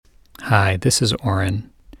Hi, this is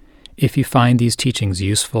Oren. If you find these teachings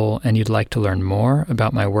useful and you'd like to learn more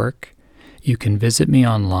about my work, you can visit me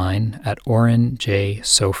online at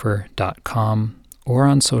orenjsofer.com or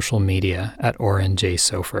on social media at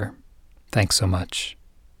orenjsofer. Thanks so much.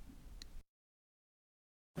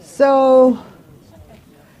 So,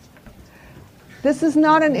 this is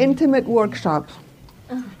not an intimate workshop,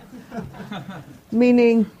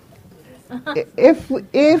 meaning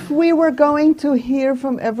if we were going to hear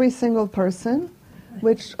from every single person,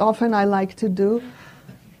 which often I like to do,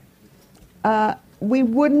 we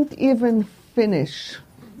wouldn't even finish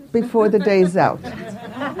before the day's out.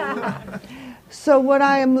 So what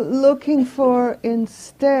I am looking for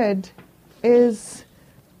instead is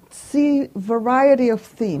see variety of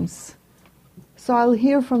themes. So I'll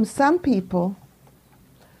hear from some people,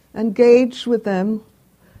 engage with them,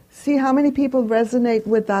 see how many people resonate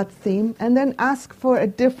with that theme, and then ask for a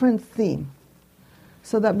different theme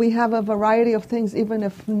so that we have a variety of things, even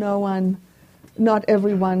if not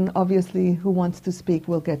everyone, obviously, who wants to speak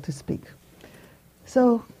will get to speak.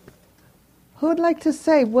 So, who would like to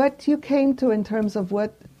say what you came to in terms of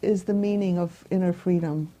what is the meaning of inner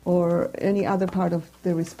freedom, or any other part of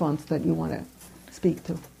the response that you want to speak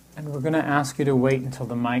to? And we're going to ask you to wait until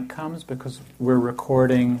the mic comes because we're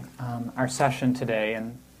recording our session today.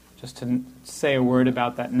 And just to say a word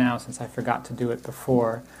about that now, since I forgot to do it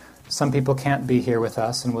before, some people can't be here with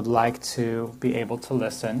us and would like to be able to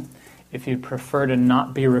listen. If you'd prefer to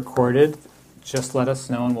not be recorded, just let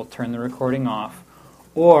us know and we'll turn the recording off.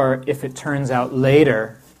 Or if it turns out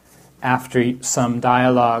later, after some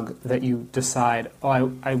dialogue, that you decide, I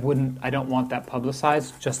don't want that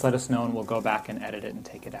publicized, just let us know and we'll go back and edit it and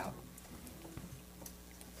take it out.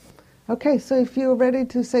 Okay, so if you're ready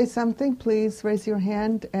to say something, please raise your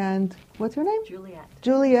hand. And what's your name? Juliet.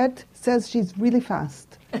 Juliet says she's really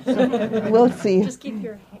fast. So we'll see. Just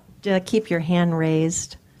keep your hand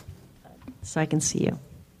raised so I can see you.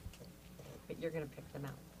 But you're going to pick them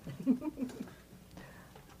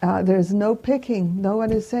out. There's no picking. No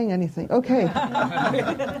one is saying anything. Okay.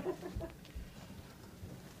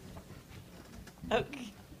 Okay.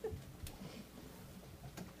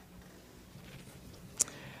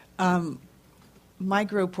 My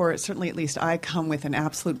group, or certainly at least I, come with an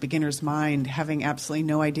absolute beginner's mind, having absolutely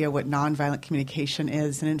no idea what nonviolent communication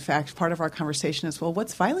is. And in fact, part of our conversation is, well,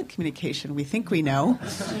 what's violent communication? We think we know.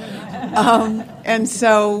 And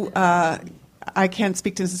so I can't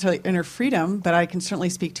speak to necessarily inner freedom, but I can certainly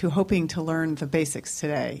speak to hoping to learn the basics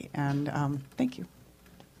today. And thank you.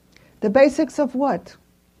 The basics of what?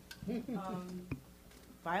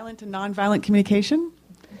 Violent and nonviolent communication?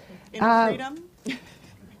 Inner freedom?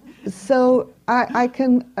 So I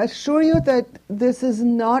can assure you that this is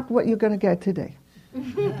not what you're going to get today.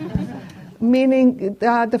 Meaning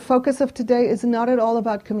the focus of today is not at all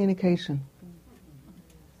about communication.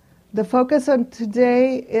 The focus on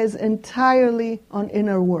today is entirely on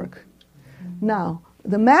inner work. Now,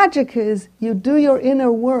 the magic is you do your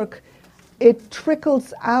inner work, it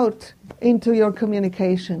trickles out into your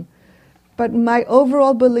communication. But my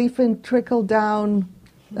overall belief in trickle down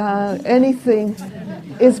anything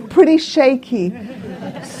is pretty shaky.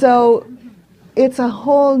 So it's a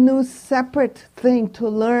whole new separate thing to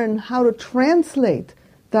learn how to translate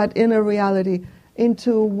that inner reality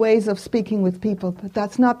into ways of speaking with people. But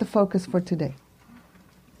that's not the focus for today.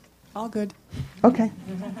 All good. Okay.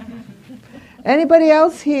 Anybody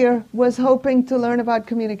else here was hoping to learn about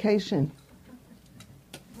communication?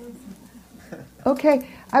 Okay.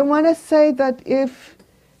 I want to say that if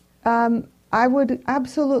I would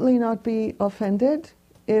absolutely not be offended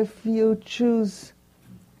if you choose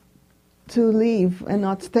to leave and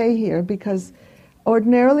not stay here, because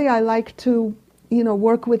ordinarily I like to,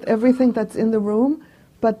 work with everything that's in the room,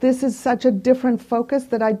 but this is such a different focus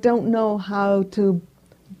that I don't know how to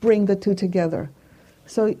bring the two together.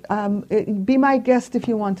 So be my guest if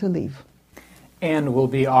you want to leave. And we'll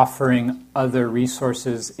be offering other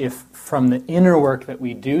resources if from the inner work that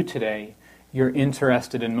we do today, you're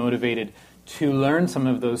interested and motivated to learn some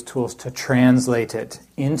of those tools to translate it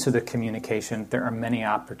into the communication. There are many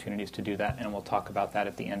opportunities to do that, and we'll talk about that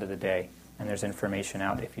at the end of the day. And there's information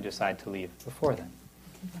out if you decide to leave before then.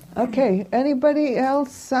 Okay, anybody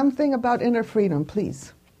else? Something about inner freedom,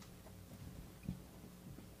 please.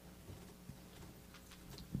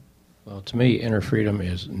 Well, to me, inner freedom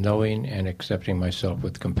is knowing and accepting myself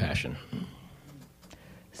with compassion.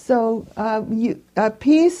 So a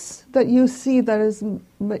piece that you see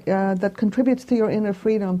that contributes to your inner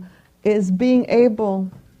freedom is being able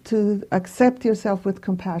to accept yourself with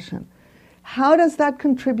compassion. How does that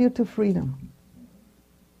contribute to freedom?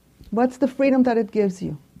 What's the freedom that it gives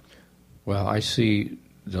you? Well, I see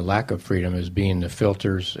the lack of freedom as being the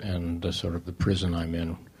filters and the sort of the prison I'm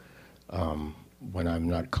in when I'm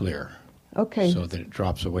not clear. Okay. So that it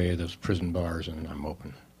drops away those prison bars and I'm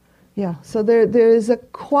open. Yeah. So there is a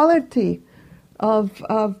quality of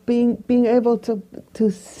being able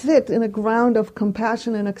to sit in a ground of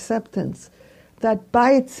compassion and acceptance that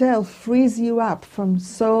by itself frees you up from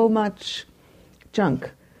so much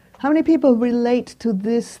junk. How many people relate to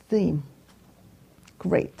this theme?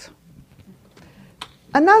 Great.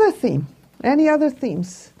 Another theme. Any other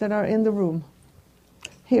themes that are in the room?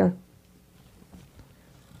 Here.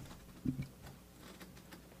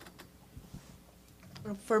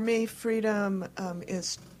 For me, freedom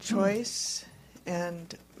is choice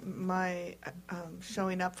and my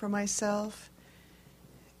showing up for myself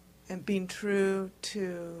and being true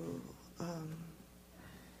to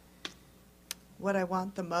what I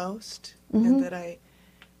want the most, and that I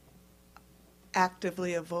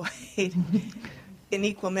actively avoid in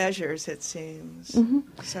equal measures, it seems.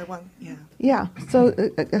 So I want, Yeah, so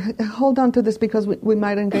hold on to this because we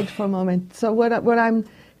might engage for a moment. So what I'm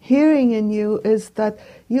hearing in you is that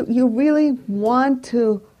you really want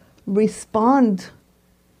to respond,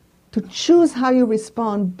 to choose how you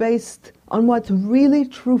respond based on what's really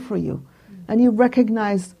true for you. And you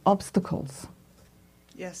recognize obstacles.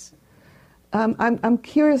 Yes. I'm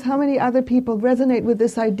curious how many other people resonate with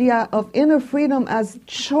this idea of inner freedom as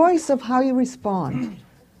choice of how you respond.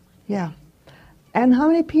 Yeah. And how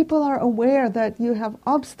many people are aware that you have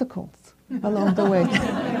obstacles along the way?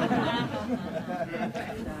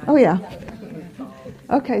 Oh, yeah.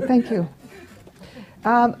 Okay, thank you.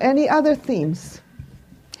 Any other themes?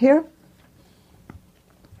 Here?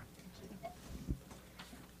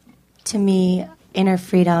 To me, inner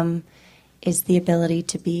freedom is the ability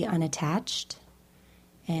to be unattached.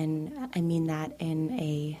 And I mean that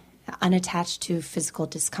in unattached to physical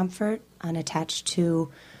discomfort, unattached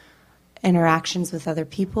to interactions with other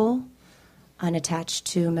people, unattached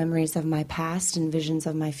to memories of my past and visions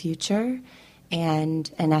of my future. And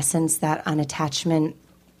in essence, that unattachment,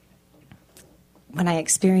 when I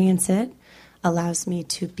experience it, allows me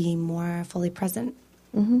to be more fully present.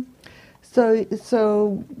 Mm-hmm.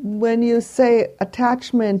 So when you say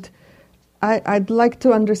attachment, I'd like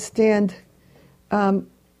to understand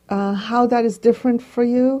how that is different for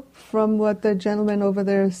you from what the gentleman over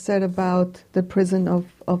there said about the prison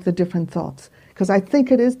of the different thoughts. Because I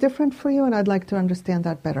think it is different for you, and I'd like to understand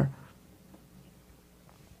that better.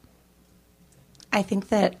 I think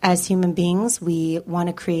that as human beings, we want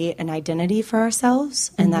to create an identity for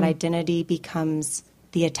ourselves, and that identity becomes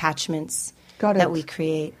the attachments that we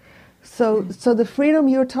create. So the freedom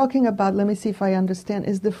you're talking about, let me see if I understand,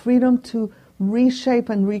 is the freedom to reshape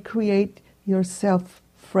and recreate yourself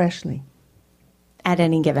freshly. At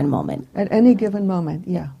any given moment. At any given moment,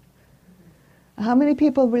 yeah. How many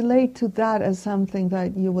people relate to that as something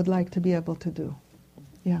that you would like to be able to do?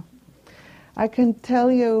 Yeah. I can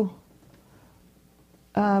tell you,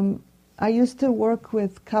 I used to work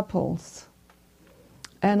with couples,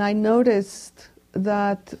 and I noticed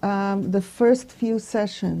that the first few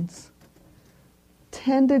sessions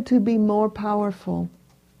tended to be more powerful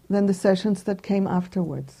than the sessions that came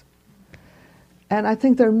afterwards. And I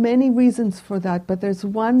think there are many reasons for that, but there's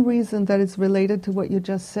one reason that is related to what you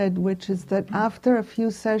just said, which is that after a few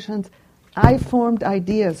sessions, I formed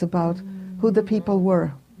ideas about who the people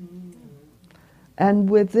were. And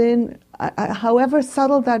within, however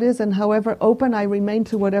subtle that is and however open I remained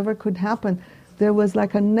to whatever could happen, there was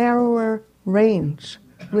like a narrower range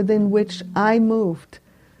within which I moved.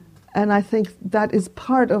 And I think that is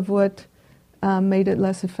part of what made it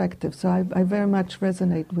less effective. So I very much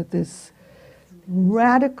resonate with this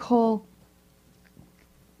radical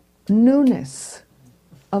newness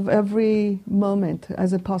of every moment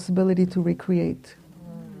as a possibility to recreate.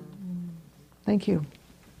 Thank you.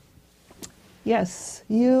 Yes,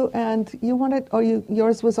 you wanted,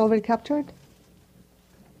 yours was already captured?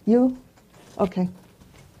 You? Okay.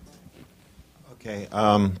 Okay,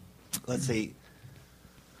 let's see.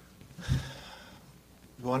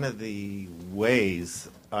 One of the ways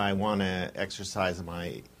I want to exercise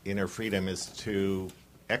my inner freedom is to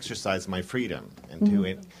exercise my freedom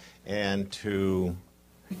and to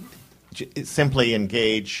simply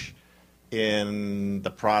engage in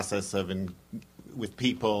the process of with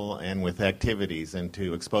people and with activities, and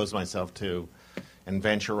to expose myself to and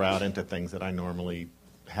venture out into things that I normally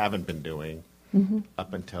haven't been doing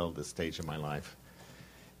up until this stage of my life.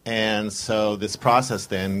 And so this process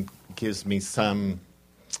then gives me some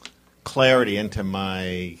clarity into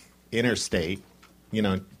my inner state,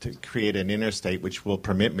 to create an inner state which will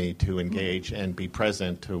permit me to engage and be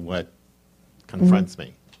present to what confronts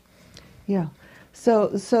me. Yeah.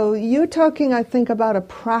 So you're talking, I think, about a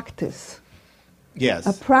practice. Yes.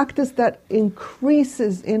 A practice that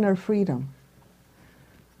increases inner freedom,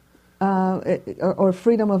 or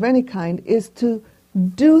freedom of any kind, is to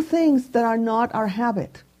do things that are not our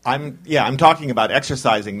habit. I'm talking about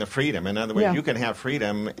exercising the freedom. In other words, Yeah. you can have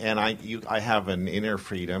freedom, and I have an inner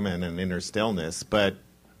freedom and an inner stillness. But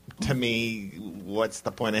to me, what's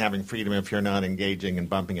the point of having freedom if you're not engaging and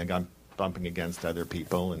bumping against other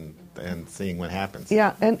people and seeing what happens?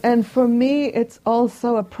 Yeah, and for me, it's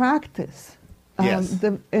also a practice. Yes.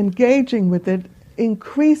 The engaging with it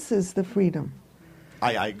increases the freedom.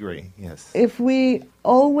 I agree, yes. If we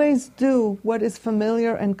always do what is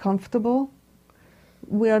familiar and comfortable,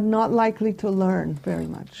 we are not likely to learn very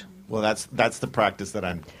much. Well, that's the practice that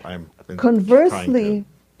I'm been Conversely, trying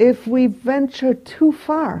if we venture too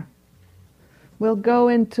far, we'll go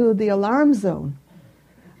into the alarm zone,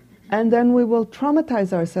 and then we will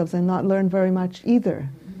traumatize ourselves and not learn very much either.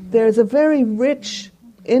 There's a very rich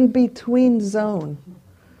in-between zone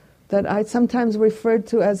that I sometimes refer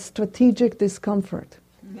to as strategic discomfort,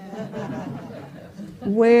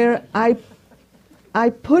 where I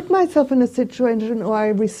put myself in a situation or I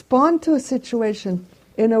respond to a situation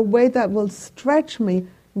in a way that will stretch me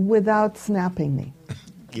without snapping me.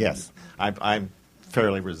 Yes, I'm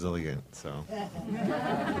fairly resilient, so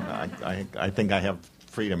I think I have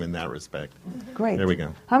freedom in that respect. Great. There we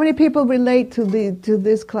go. How many people relate to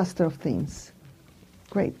this cluster of themes?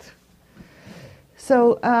 Great.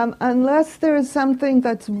 So unless there is something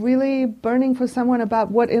that's really burning for someone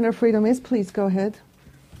about what inner freedom is, please go ahead.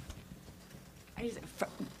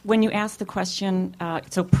 When you asked the question,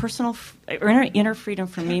 so personal or inner freedom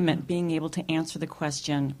for me meant being able to answer the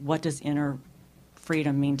question, what does inner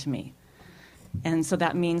freedom mean to me? And so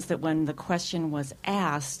that means that when the question was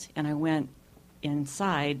asked and I went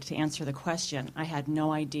inside to answer the question, I had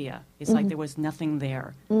no idea. It's like there was nothing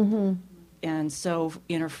there. Mm-hmm. And so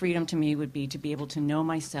inner freedom to me would be to be able to know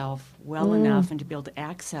myself well enough and to be able to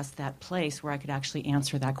access that place where I could actually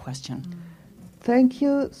answer that question. Thank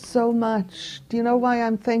you so much. Do you know why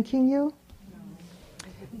I'm thanking you?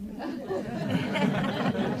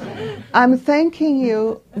 I'm thanking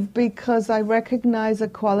you because I recognize a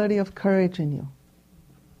quality of courage in you.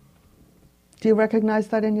 Do you recognize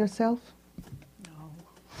that in yourself?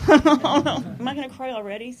 Am I going to cry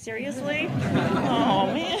already? Seriously?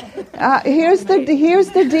 Oh, man. Here's the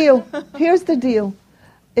deal. Here's the deal.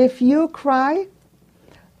 If you cry,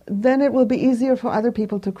 then it will be easier for other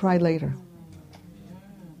people to cry later.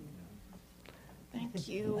 Thank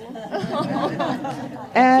you.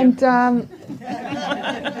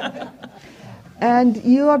 And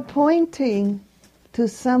you are pointing to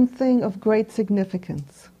something of great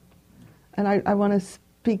significance. And I want to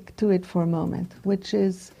speak to it for a moment, which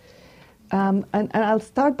is, and I'll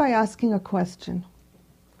start by asking a question.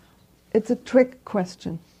 It's a trick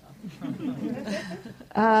question.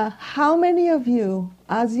 How many of you,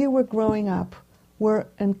 as you were growing up, were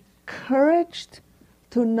encouraged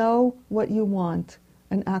to know what you want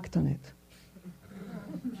and act on it?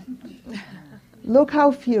 Look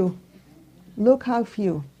how few. Look how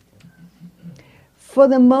few. For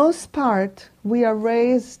the most part, we are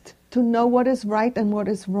raised to know what is right and what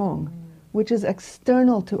is wrong, which is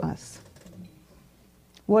external to us.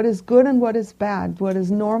 What is good and what is bad, what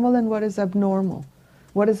is normal and what is abnormal,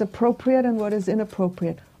 what is appropriate and what is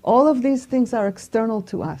inappropriate. All of these things are external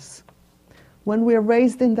to us. When we're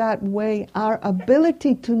raised in that way, our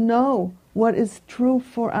ability to know what is true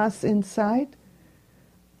for us inside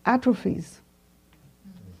atrophies.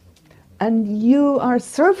 And you are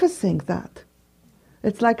surfacing that.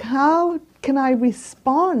 It's like, how can I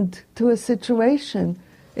respond to a situation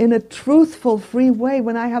in a truthful, free way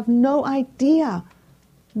when I have no idea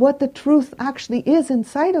what the truth actually is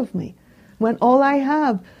inside of me? When all I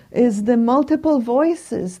have is the multiple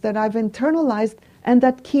voices that I've internalized and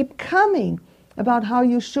that keep coming about how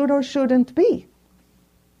you should or shouldn't be.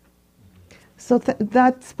 So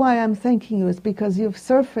that's why I'm thanking you, is because you've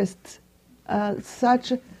surfaced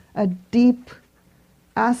such a deep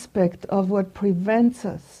aspect of what prevents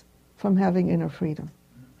us from having inner freedom.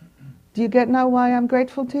 Do you get now why I'm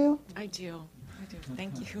grateful to you? I do.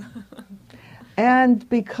 Thank you. And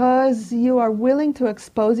because you are willing to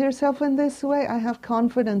expose yourself in this way, I have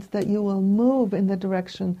confidence that you will move in the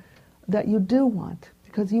direction that you do want,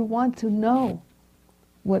 because you want to know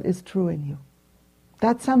what is true in you.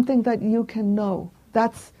 That's something that you can know.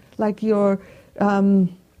 That's like your...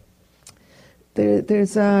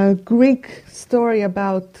 There's a Greek story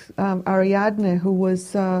about Ariadne, who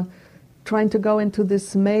was trying to go into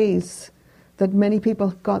this maze that many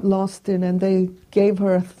people got lost in, and they gave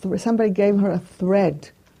her somebody gave her a thread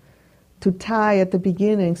to tie at the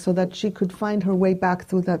beginning so that she could find her way back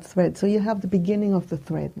through that thread. So you have the beginning of the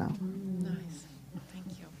thread now. Nice. Thank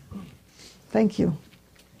you. Thank you.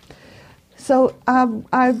 So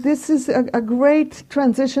this is a great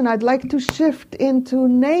transition. I'd like to shift into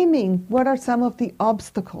naming what are some of the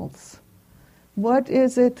obstacles. What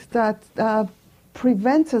is it that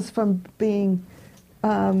prevents us from being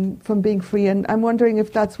free? And I'm wondering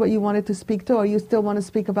if that's what you wanted to speak to, or you still want to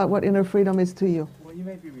speak about what inner freedom is to you. Well, you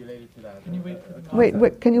may be related to that. Can you wait for the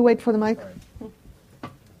Wait, can you wait for the mic?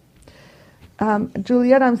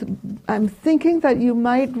 Juliet, I'm thinking that you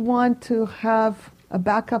might want to have a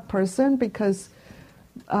backup person, because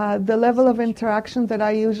the level of interaction that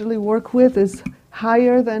I usually work with is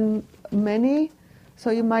higher than many, so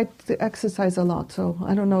you might exercise a lot. So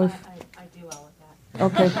I don't know if... I do well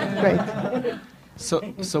with that. Okay, great.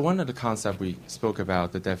 So one of the concepts we spoke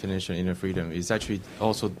about, the definition of inner freedom, is actually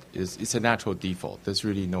also it's a natural default. There's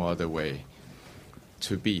really no other way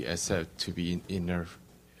to be except to be inner,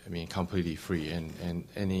 completely free, and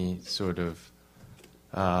any sort of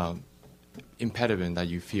impediment that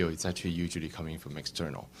you feel is actually usually coming from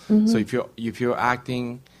external. Mm-hmm. So if you're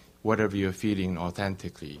acting whatever you're feeling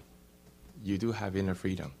authentically, you do have inner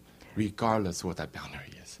freedom, regardless what that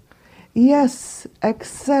boundary is. Yes,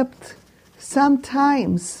 except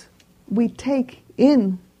sometimes we take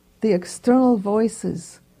in the external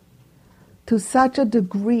voices to such a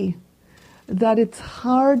degree that it's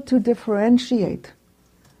hard to differentiate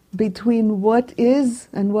between what is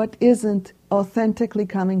and what isn't authentically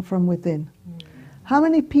coming from within. How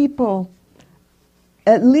many people,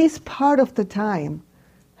 at least part of the time,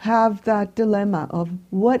 have that dilemma of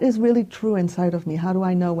what is really true inside of me? How do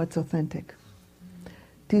I know what's authentic?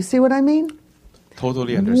 Do you see what I mean?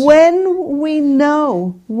 Totally understand. When we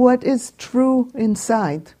know what is true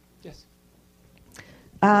inside, Yes.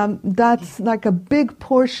 That's like a big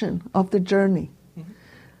portion of the journey. Mm-hmm.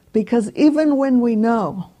 Because even when we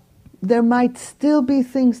know, there might still be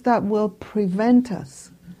things that will prevent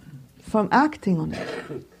us from acting on it.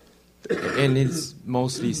 And it's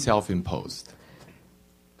mostly self-imposed,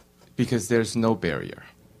 because there's no barrier,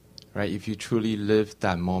 right? If you truly live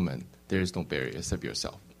that moment, there is no barrier except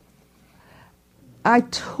yourself. I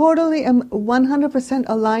totally am 100%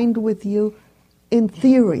 aligned with you in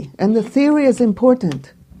theory, and the theory is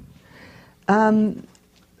important.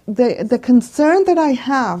 The concern that I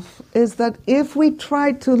have is that if we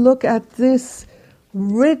try to look at this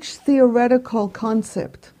rich theoretical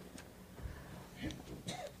concept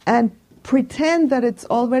and pretend that it's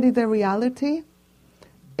already the reality,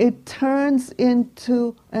 it turns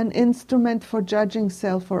into an instrument for judging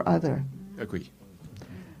self or other. Agree.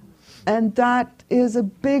 And that is a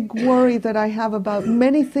big worry that I have about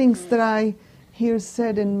many things that I hear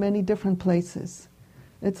said in many different places.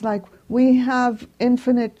 It's like, we have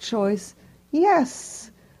infinite choice. Yes,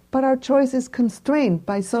 but our choice is constrained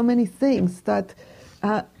by so many things that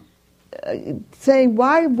say,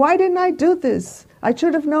 why didn't I do this? I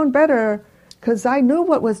should have known better, because I knew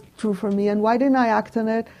what was true for me, and why didn't I act on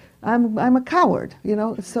it? I'm a coward, you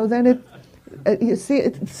know. So then you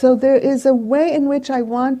see, so there is a way in which I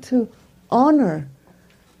want to honor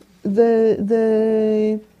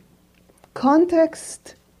the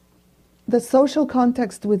context, the social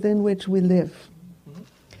context within which we live.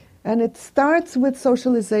 And it starts with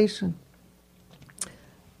socialization.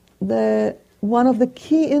 One of the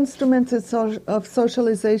key instruments of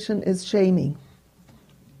socialization is shaming.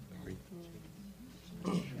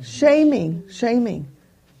 Shaming.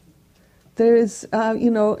 There is,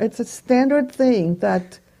 it's a standard thing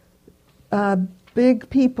that big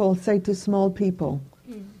people say to small people,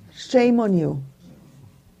 shame on you.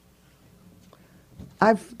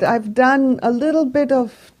 I've done a little bit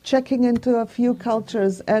of checking into a few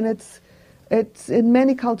cultures, and it's in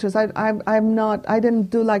many cultures. I didn't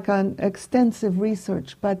do like an extensive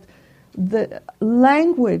research, but the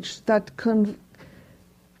language that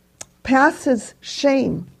passes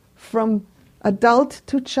shame from adult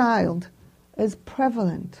to child is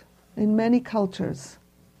prevalent in many cultures.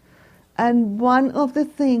 And one of the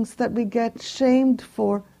things that we get shamed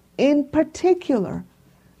for in particular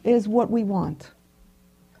is what we want.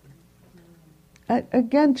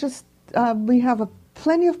 Again, we have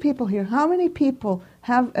plenty of people here. How many people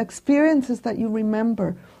have experiences that you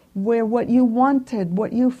remember where what you wanted,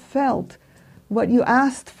 what you felt, what you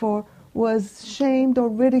asked for was shamed or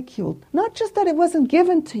ridiculed? Not just that it wasn't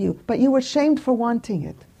given to you, but you were shamed for wanting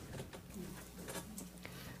it.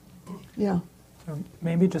 Yeah.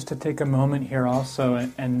 Maybe just to take a moment here also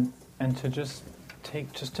and to just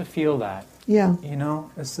to feel that. Yeah. You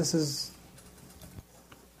know, this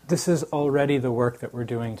is already the work that we're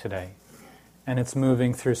doing today. and it's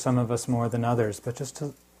moving through some of us more than others, but just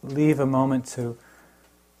to leave a moment to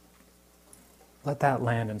let that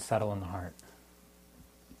land and settle in the heart.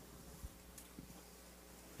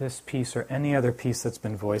 This piece or any other piece that's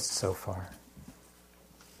been voiced so far.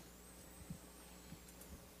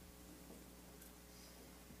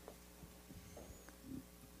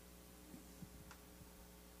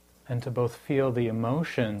 And to both feel the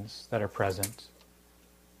emotions that are present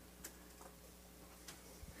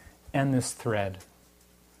and this thread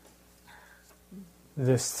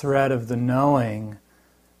of the knowing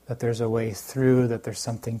that there's a way through, that there's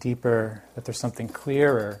something deeper, that there's something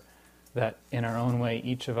clearer, that in our own way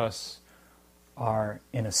each of us are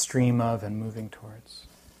in a stream of and moving towards.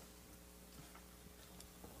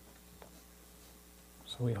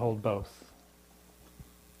 So we hold both.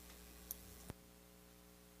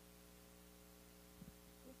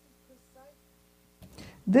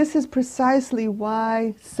 This is precisely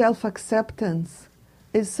why self-acceptance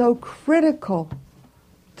is so critical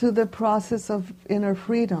to the process of inner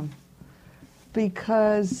freedom,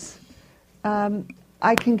 because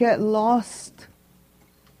I can get lost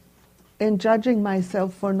in judging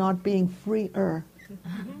myself for not being freer.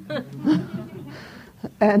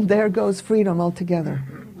 And there goes freedom altogether.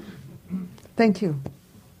 Thank you.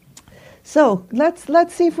 So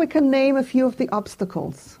let's see if we can name a few of the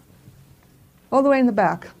obstacles. All the way in the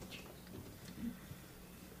back.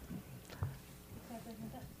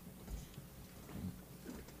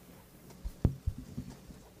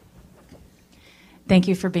 Thank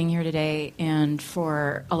you for being here today and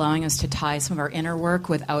for allowing us to tie some of our inner work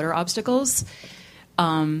with outer obstacles.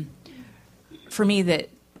 For me, that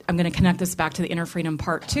I'm going to connect this back to the inner freedom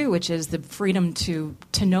part too, which is the freedom to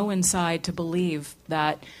know inside, to believe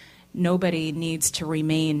that nobody needs to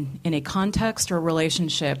remain in a context or a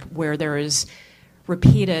relationship where there is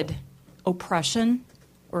repeated oppression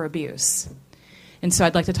or abuse. And so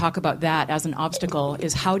I'd like to talk about that as an obstacle,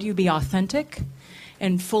 is how do you be authentic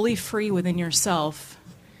and fully free within yourself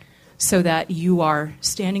so that you are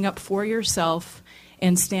standing up for yourself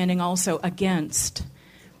and standing also against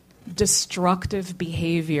destructive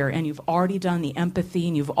behavior. And you've already done the empathy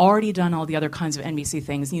and you've already done all the other kinds of NVC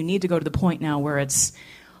things. You need to go to the point now where it's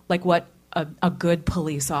like what a good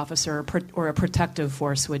police officer or a protective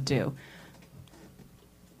force would do.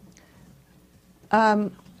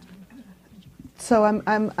 So I'm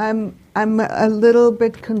a little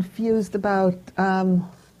bit confused about how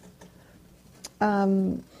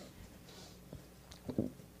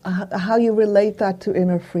you relate that to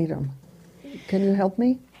inner freedom. Can you help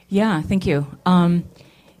me? Yeah, thank you. To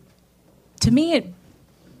me,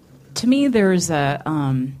 there's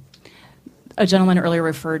a gentleman earlier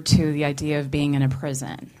referred to the idea of being in a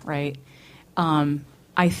prison, right?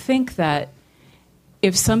 I think that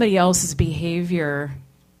if somebody else's behavior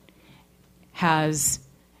has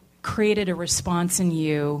created a response in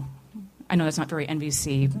you, I know that's not very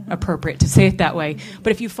NVC appropriate to say it that way,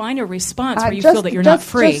 but if you find a response where you feel that you're not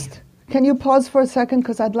free. Can you pause for a second?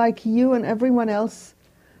 Because I'd like you and everyone else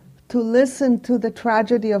to listen to the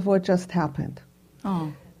tragedy of what just happened.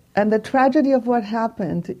 Oh. And the tragedy of what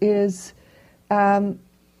happened is, and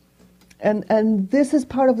this is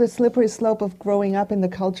part of the slippery slope of growing up in the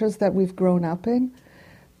cultures that we've grown up in.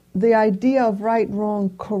 The idea of right,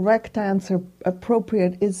 wrong, correct answer,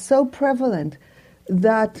 appropriate is so prevalent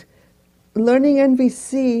that learning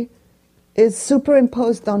NVC is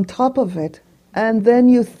superimposed on top of it, and then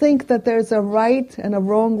you think that there's a right and a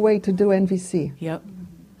wrong way to do NVC. Yep.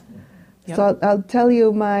 So I'll tell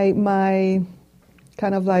you my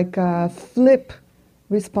kind of like flip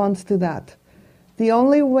response to that. The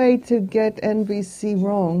only way to get NVC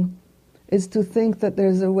wrong is to think that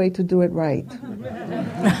there's a way to do it right.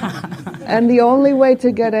 And the only way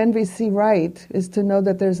to get NVC right is to know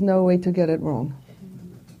that there's no way to get it wrong.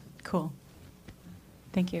 Cool.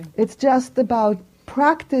 Thank you. It's just about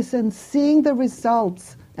practice and seeing the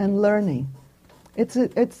results and learning. It's a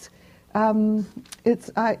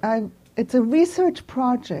research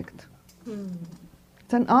project.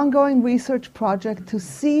 It's an ongoing research project to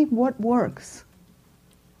see what works.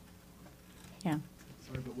 Yeah.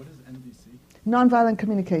 Sorry, but what is NVC? Nonviolent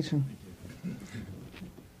communication.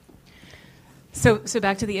 So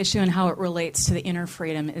back to the issue and how it relates to the inner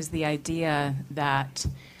freedom is the idea that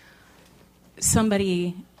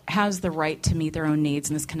somebody has the right to meet their own needs,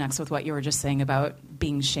 and this connects with what you were just saying about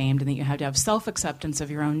being shamed, and that you have to have self-acceptance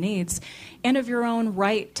of your own needs and of your own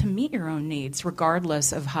right to meet your own needs,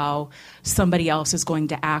 regardless of how somebody else is going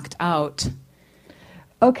to act out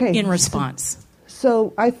in response.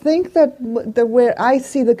 So I think that where I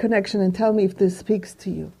see the connection, and tell me if this speaks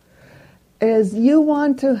to you, is you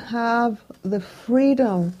want to have the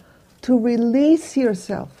freedom to release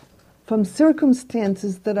yourself from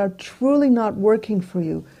circumstances that are truly not working for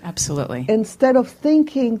you. Absolutely. Instead of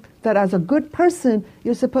thinking that as a good person,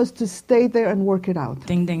 you're supposed to stay there and work it out.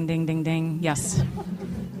 Ding, ding, ding, ding, ding. Yes.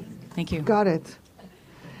 Thank you. Got it.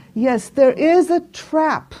 Yes, there is a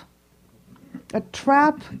trap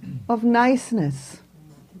of niceness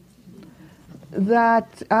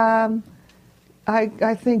that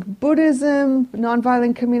I think Buddhism,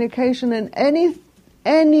 nonviolent communication, and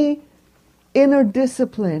any inner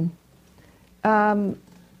discipline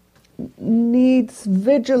needs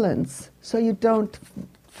vigilance so you don't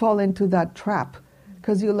fall into that trap.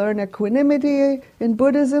 Because you learn equanimity in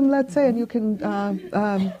Buddhism, let's say, and you can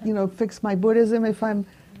fix my Buddhism if I'm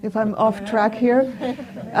off track here,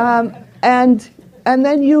 and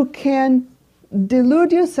then you can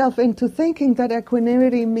delude yourself into thinking that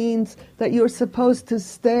equanimity means that you're supposed to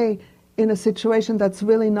stay in a situation that's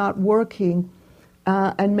really not working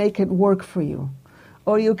and make it work for you.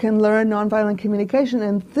 Or you can learn nonviolent communication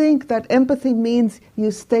and think that empathy means you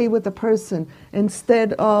stay with the person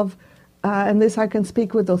instead of, and this I can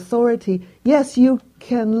speak with authority, yes, you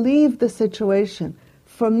can leave the situation.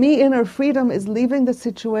 For me, inner freedom is leaving the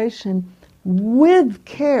situation with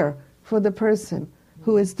care for the person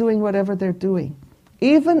who is doing whatever they're doing.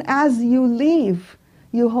 Even as you leave,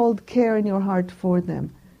 you hold care in your heart for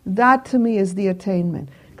them. That to me is the attainment.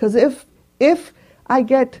 Because if I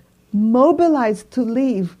get mobilized to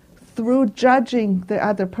leave through judging the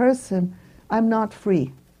other person, I'm not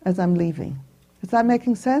free as I'm leaving. Is that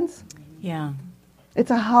making sense? Yeah.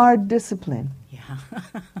 It's a hard discipline. Yeah.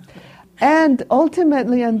 And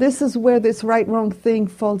ultimately, and this is where this right-wrong thing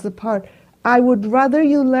falls apart, I would rather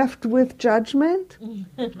you left with judgment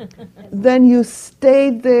than you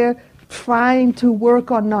stayed there trying to work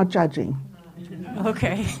on not judging.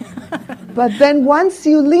 Okay. But then once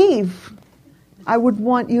you leave, I would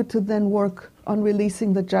want you to then work on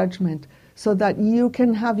releasing the judgment so that you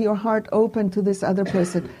can have your heart open to this other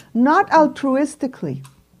person, not altruistically,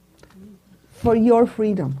 for your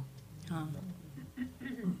freedom.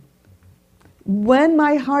 When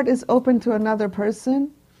my heart is open to another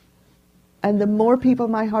person, and the more people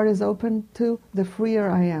my heart is open to, the freer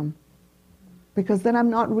I am. Because then I'm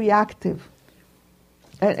not reactive.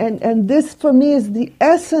 And this, for me, is the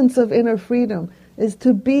essence of inner freedom, is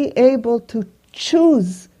to be able to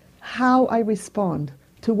choose how I respond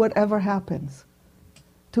to whatever happens.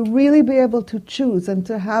 To really be able to choose and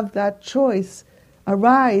to have that choice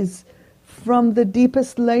arise from the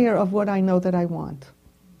deepest layer of what I know that I want.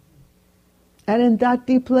 And in that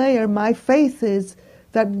deep layer, my faith is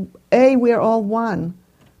that A, we're all one,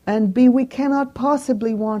 and B, we cannot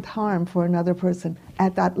possibly want harm for another person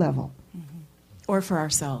at that level. Mm-hmm. Or for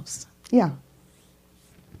ourselves. Yeah.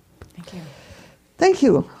 Thank you. Thank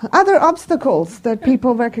you. Other obstacles that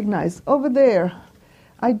people recognize. Over there,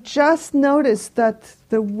 I just noticed that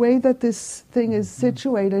the way that this thing is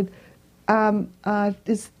situated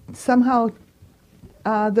is somehow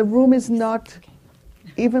the room is not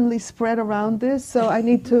evenly spread around this, so I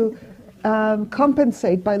need to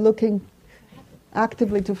compensate by looking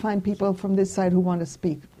actively to find people from this side who want to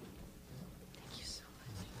speak. Thank you so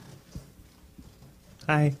much.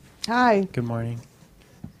 Hi. Hi. Good morning.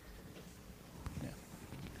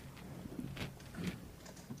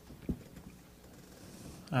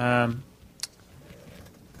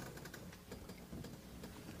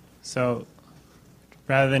 So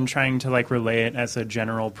rather than trying to relay it as a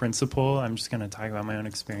general principle, I'm just going to talk about my own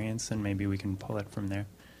experience and maybe we can pull it from there.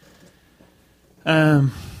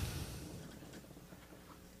 And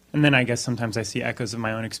then I guess sometimes I see echoes of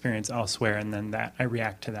my own experience elsewhere, and then that I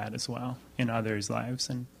react to that as well in others' lives,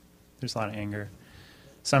 and there's a lot of anger.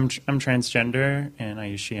 So I'm transgender, and I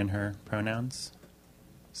use she and her pronouns.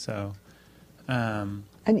 So and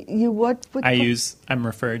you what? I'm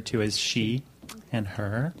referred to as she and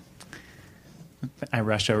her. I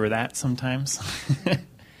rush over that sometimes.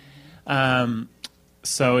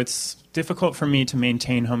 So it's difficult for me to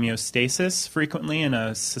maintain homeostasis frequently in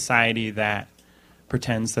a society that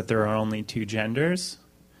pretends that there are only two genders.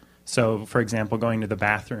 So, for example, going to the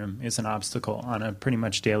bathroom is an obstacle on a pretty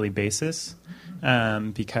much daily basis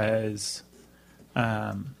because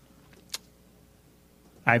I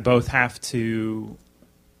both have to.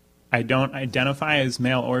 I don't identify as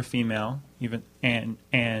male or female, even,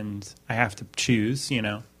 and I have to choose,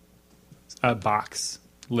 a box,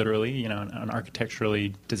 literally, an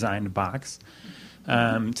architecturally designed box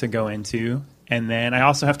to go into, and then I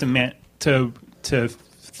also have to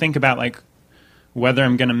think about whether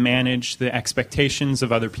I'm going to manage the expectations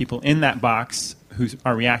of other people in that box who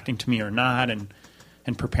are reacting to me or not, and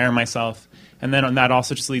and prepare myself. And then that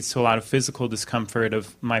also just leads to a lot of physical discomfort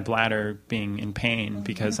of my bladder being in pain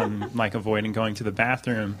because I'm like avoiding going to the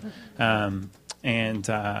bathroom,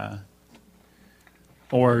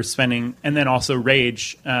 or spending, and then also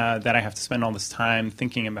rage that I have to spend all this time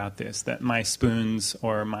thinking about this, that my spoons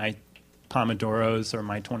or my Pomodoros or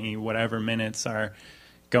my 20 whatever minutes are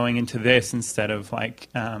going into this instead of like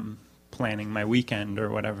planning my weekend or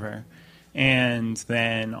whatever. And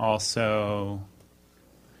then also,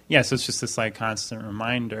 yeah, so it's just this like constant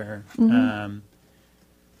reminder. Mm-hmm.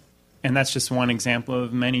 And that's just one example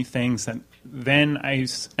of many things that then I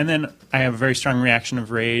have a very strong reaction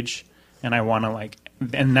of rage, and I want to like,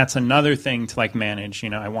 and that's another thing to like manage,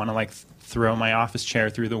 I want to like throw my office chair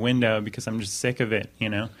through the window because I'm just sick of it,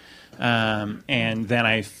 and then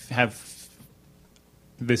I have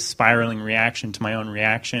this spiraling reaction to my own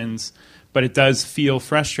reactions, but it does feel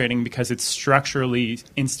frustrating because it's structurally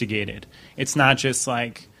instigated. It's not just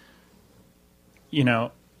like,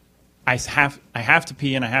 I have to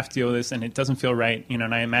pee and I have to deal with this and it doesn't feel right,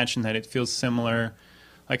 and I imagine that it feels similar.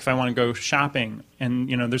 Like if I want to go shopping and,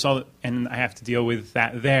 there's and I have to deal with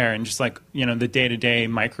that there, and just like, the day-to-day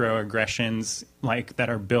microaggressions like that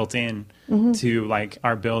are built in Mm-hmm. to like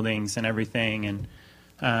our buildings and everything.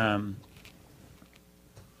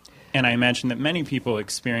 And I imagine that many people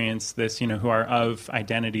experience this, who are of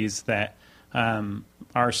identities that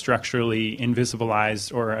are structurally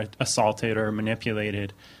invisibilized or assaulted or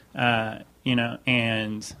manipulated, and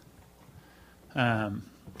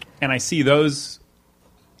I see those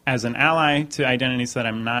as an ally to identities that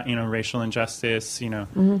I'm not, racial injustice,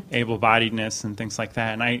 Mm-hmm. able-bodiedness and things like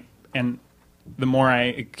that. And the more I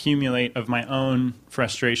accumulate of my own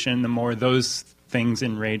frustration, the more those things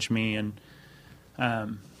enrage me, and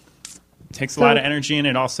it takes a lot of energy, and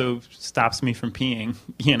it also stops me from peeing,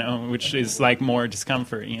 which is like more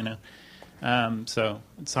discomfort, so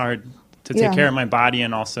it's hard to take care of my body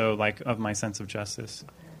and also like of my sense of justice.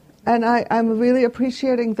 And I'm really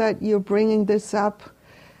appreciating that you're bringing this up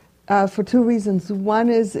for two reasons. One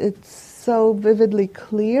is it's so vividly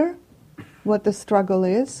clear what the struggle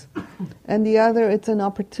is, and the other, it's an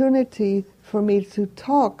opportunity for me to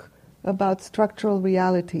talk about structural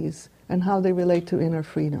realities and how they relate to inner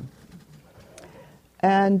freedom.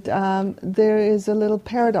 And there is a little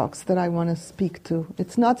paradox that I want to speak to.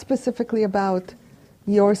 It's not specifically about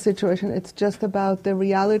your situation, it's just about the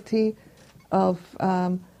reality of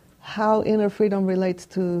how inner freedom relates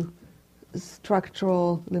to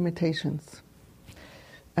structural limitations.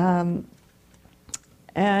 And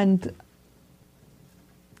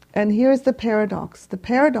here's the paradox. The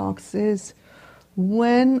paradox is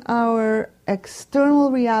when our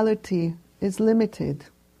external reality is limited,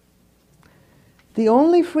 the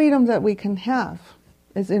only freedom that we can have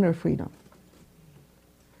is inner freedom.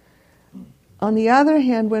 On the other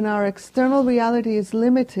hand, when our external reality is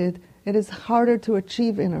limited, it is harder to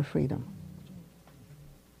achieve inner freedom.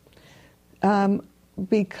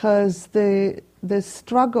 Because the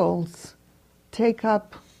struggles take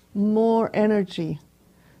up more energy.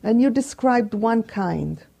 And you described one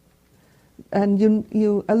kind, and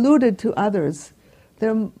you alluded to others. There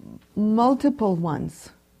are multiple ones.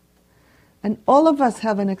 And all of us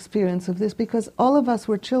have an experience of this because all of us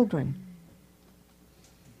were children.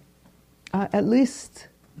 At least,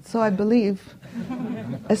 so I believe,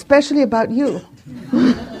 especially about you.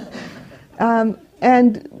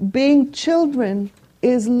 And being children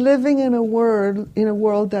is living in a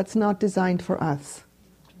world that's not designed for us.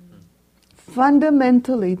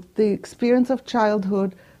 Fundamentally, the experience of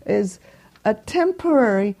childhood is a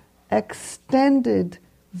temporary, extended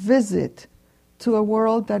visit to a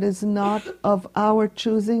world that is not of our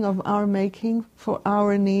choosing, of our making, for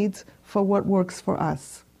our needs, for what works for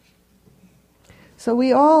us. So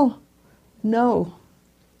we all know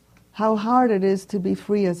how hard it is to be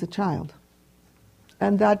free as a child.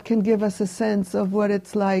 And that can give us a sense of what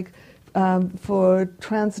it's like for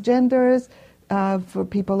transgenders, for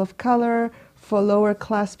people of color, for lower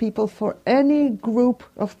class people, for any group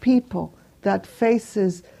of people that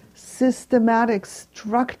faces systematic,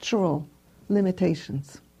 structural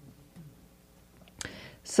limitations.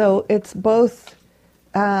 So it's both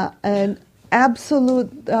an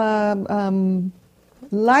absolute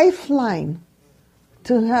lifeline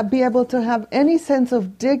to be able to have any sense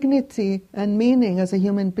of dignity and meaning as a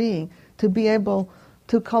human being, to be able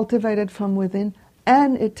to cultivate it from within,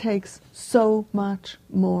 and it takes so much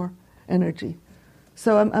more energy.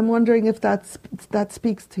 So I'm wondering if that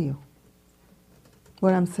speaks to you,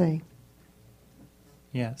 what I'm saying.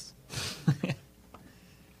 Yes.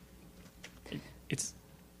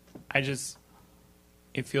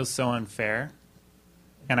 It feels so unfair,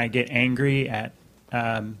 and I get angry at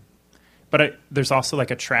But there's also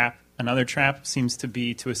like a trap. Another trap seems to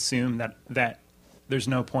be to assume that there's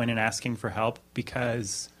no point in asking for help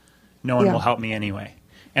because no one will help me anyway.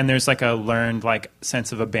 And there's like a learned like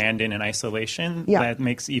sense of abandon and isolation that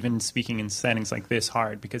makes even speaking in settings like this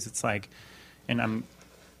hard, because it's like, and I'm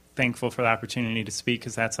thankful for the opportunity to speak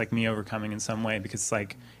because that's like me overcoming in some way, because it's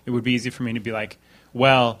like it would be easy for me to be like,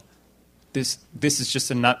 well, this is just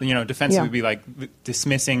defensively be like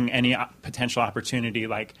dismissing any potential opportunity,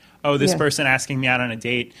 like, oh, this person asking me out on a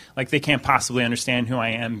date, like they can't possibly understand who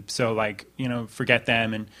I am, so like, forget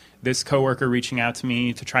them. And this coworker reaching out to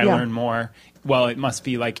me to try to learn more, well, it must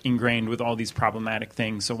be like ingrained with all these problematic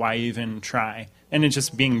things, so why even try? And it's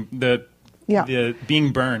just being the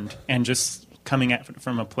being burned and just coming at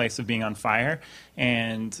from a place of being on fire,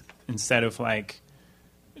 and instead of like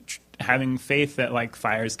having faith that like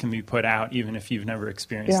fires can be put out even if you've never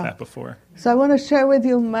experienced that before. So I want to share with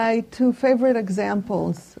you my two favorite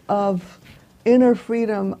examples of inner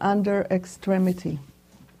freedom under extremity.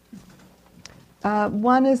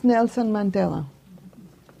 One is Nelson Mandela,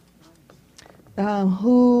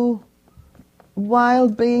 who, while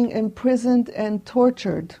being imprisoned and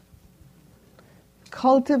tortured,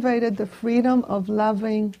 cultivated the freedom of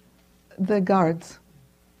loving the guards.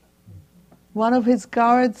 One of his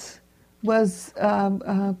guards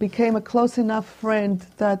became a close enough friend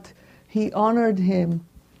that he honored him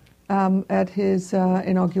at his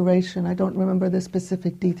inauguration. I don't remember the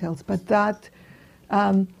specific details, but that.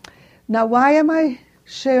 Now, why am I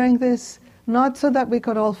sharing this? Not so that we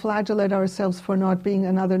could all flagellate ourselves for not being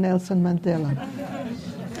another Nelson Mandela.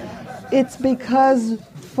 It's because,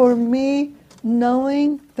 for me,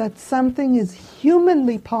 knowing that something is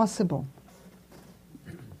humanly possible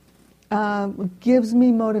gives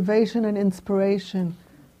me motivation and inspiration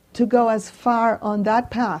to go as far on that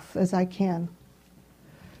path as I can.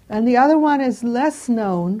 And the other one is less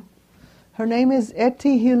known. Her name is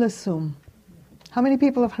Etty Hillesum. How many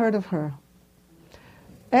people have heard of her?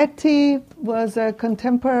 Etty was a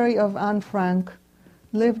contemporary of Anne Frank,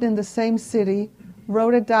 lived in the same city,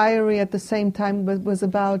 wrote a diary at the same time, but was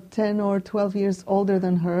about 10 or 12 years older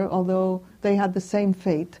than her, although they had the same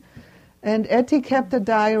fate. And Etty kept a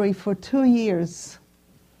diary for 2 years,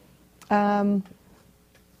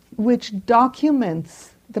 which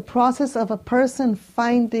documents the process of a person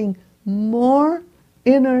finding more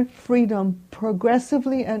inner freedom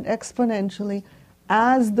progressively and exponentially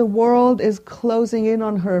as the world is closing in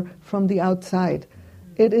on her from the outside.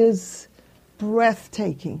 It is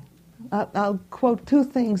breathtaking. I'll quote two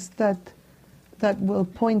things that will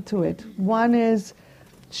point to it. One is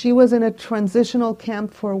she was in a transitional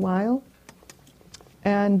camp for a while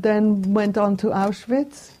and then went on to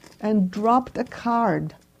Auschwitz and dropped a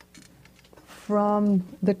card from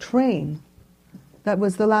the train. That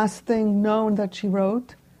was the last thing known that she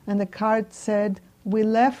wrote. And the card said, "We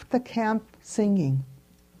left the camp singing."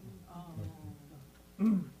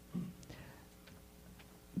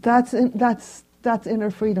 That's inner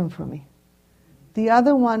freedom for me. The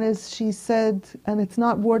other one is, she said, and it's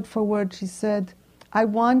not word for word, she said, "I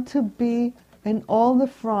want to be in all the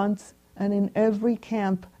fronts and in every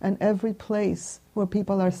camp and every place where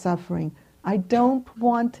people are suffering. I don't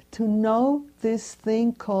want to know this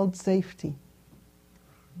thing called safety."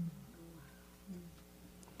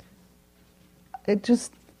 It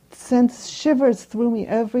just sends shivers through me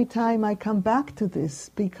every time I come back to this,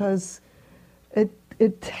 because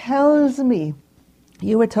it tells me,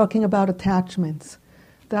 you were talking about attachments,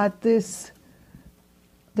 that there's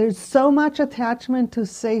so much attachment to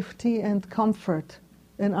safety and comfort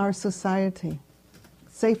in our society.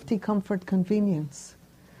 Safety, comfort, convenience,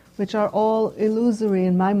 which are all illusory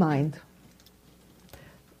in my mind,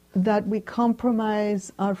 that we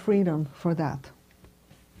compromise our freedom for that.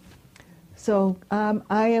 So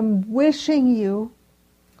I am wishing you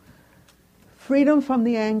freedom from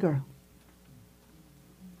the anger.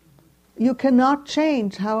 You cannot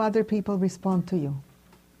change how other people respond to you.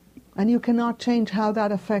 And you cannot change how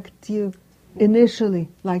that affects you initially,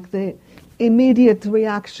 like the immediate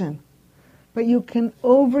reaction. But you can,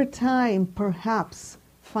 over time, perhaps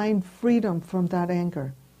find freedom from that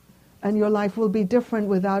anger. And your life will be different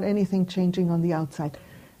without anything changing on the outside.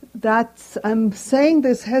 I'm saying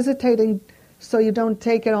this hesitating so you don't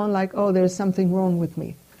take it on like, oh, there's something wrong with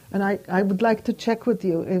me. And I would like to check with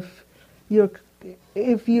you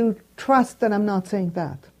if you trust that I'm not saying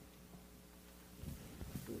that.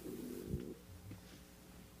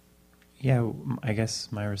 Yeah, I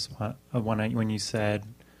guess my response when you said,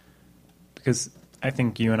 because I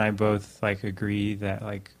think you and I both like agree that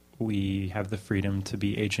like we have the freedom to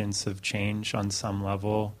be agents of change on some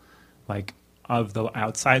level, like of the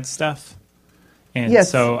outside stuff. And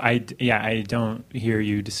Yes. so I don't hear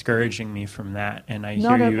you discouraging me from that, and I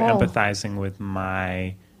Not hear at you all. empathizing with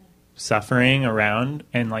my suffering around,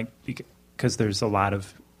 and like, because there's a lot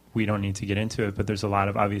of, we don't need to get into it, but there's a lot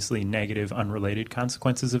of obviously negative, unrelated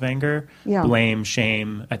consequences of anger, Yeah. blame,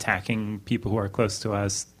 shame, attacking people who are close to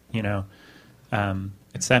us,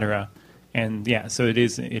 etc. And yeah, so it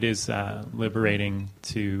is liberating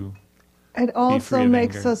to It free also of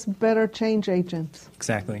makes anger. us better change agents.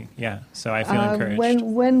 Exactly. Yeah. So I feel encouraged.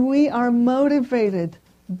 When we are motivated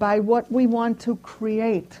by what we want to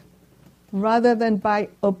create, rather than by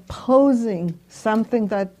opposing something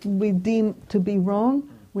that we deem to be wrong,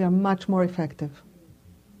 we are much more effective.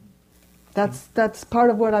 That's part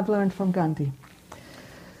of what I've learned from Gandhi.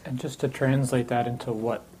 And just to translate that into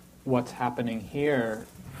what's happening here,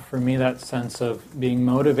 for me, that sense of being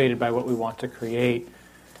motivated by what we want to create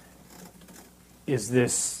is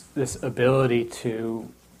this ability to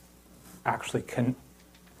actually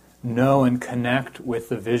know and connect with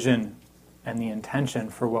the vision and the intention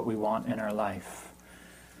for what we want in our life,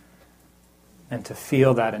 and to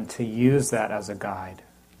feel that and to use that as a guide,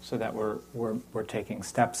 so that we're taking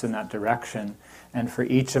steps in that direction. And for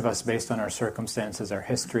each of us, based on our circumstances, our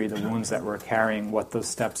history, the wounds that we're carrying, what those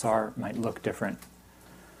steps are might look different.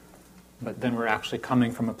 But then we're actually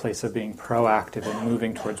coming from a place of being proactive and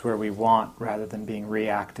moving towards where we want, rather than being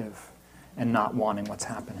reactive and not wanting what's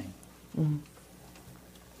happening. Mm.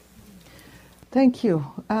 Thank you.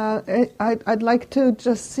 I'd like to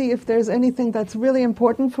just see if there's anything that's really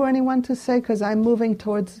important for anyone to say, because I'm moving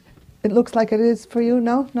towards, it looks like it is for you.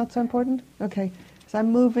 No? Not so important? Okay. So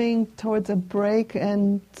I'm moving towards a break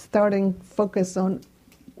and starting focus on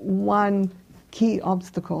one key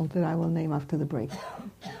obstacle that I will name after the break.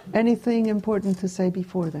 Anything important to say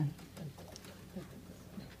before then?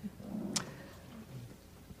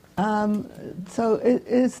 So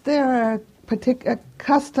is there a particular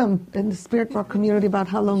custom in the Spirit Rock community about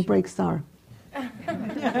how long breaks are?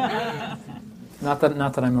 Not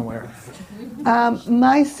that I'm aware of.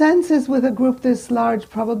 My sense is with a group this large,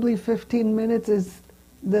 probably 15 minutes is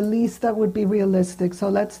the least that would be realistic. So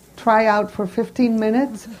let's try out for 15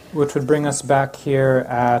 minutes. Which would bring us back here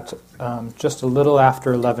at just a little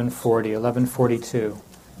after 11:40, 11:42.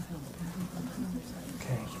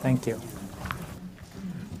 Okay, thank you.